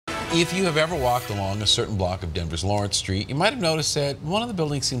If you have ever walked along a certain block of Denver's Lawrence Street, you might have noticed that one of the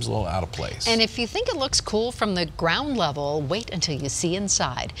buildings seems a little out of place. And if you think it looks cool from the ground level, wait until you see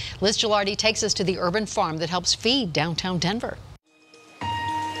inside. Liz Gilardi takes us to the urban farm that helps feed downtown Denver.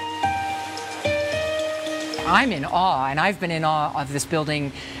 I'm in awe, and I've been in awe of this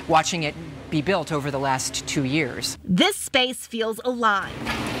building, watching it be built over the last 2 years. This space feels alive.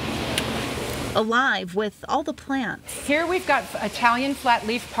 Alive with all the plants. Here we've got Italian flat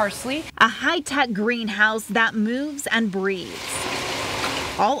leaf parsley. A high-tech greenhouse that moves and breathes.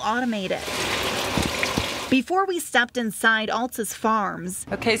 All automated. Before we stepped inside Altius Farms.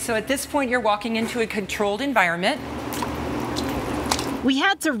 Okay, so at this point you're walking into a controlled environment. We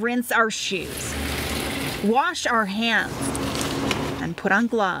had to rinse our shoes, wash our hands, and put on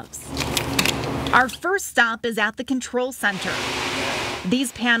gloves. Our first stop is at the control center.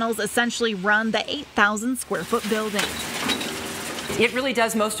 These panels essentially run the 8,000 square foot building. It really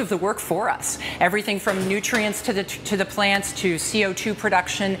does most of the work for us. Everything from nutrients to the plants to CO2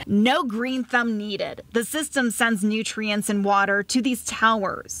 production. No green thumb needed. The system sends nutrients and water to these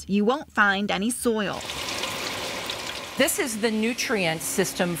towers. You won't find any soil. This is the nutrient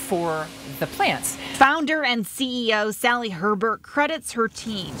system for the plants. Founder and CEO Sally Herbert credits her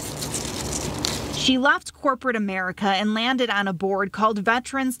team. She left corporate America and landed on a board called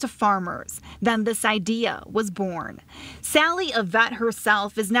Veterans to Farmers. Then this idea was born. Sally, a vet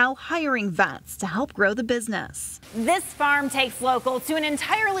herself, is now hiring vets to help grow the business. This farm takes local to an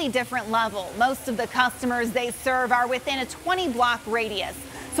entirely different level. Most of the customers they serve are within a 20-block radius.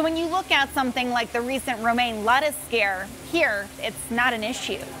 So when you look at something like the recent romaine lettuce scare, here it's not an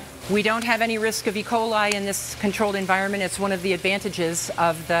issue. We don't have any risk of E. coli in this controlled environment. It's one of the advantages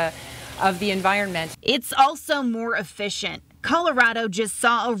of the environment. It's also more efficient. Colorado just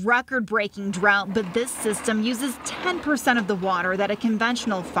saw a record-breaking drought, but this system uses 10% of the water that a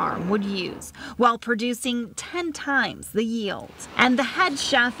conventional farm would use, while producing 10 times the yield. And the head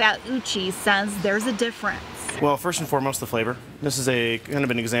chef at Uchi says there's a difference. Well, first and foremost, the flavor. This is a kind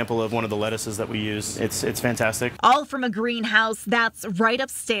of an example of one of the lettuces that we use. It's fantastic. All from a greenhouse that's right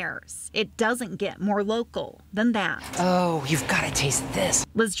upstairs. It doesn't get more local than that. Oh, you've got to taste this.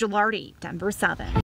 Liz Gilardi, Denver 7.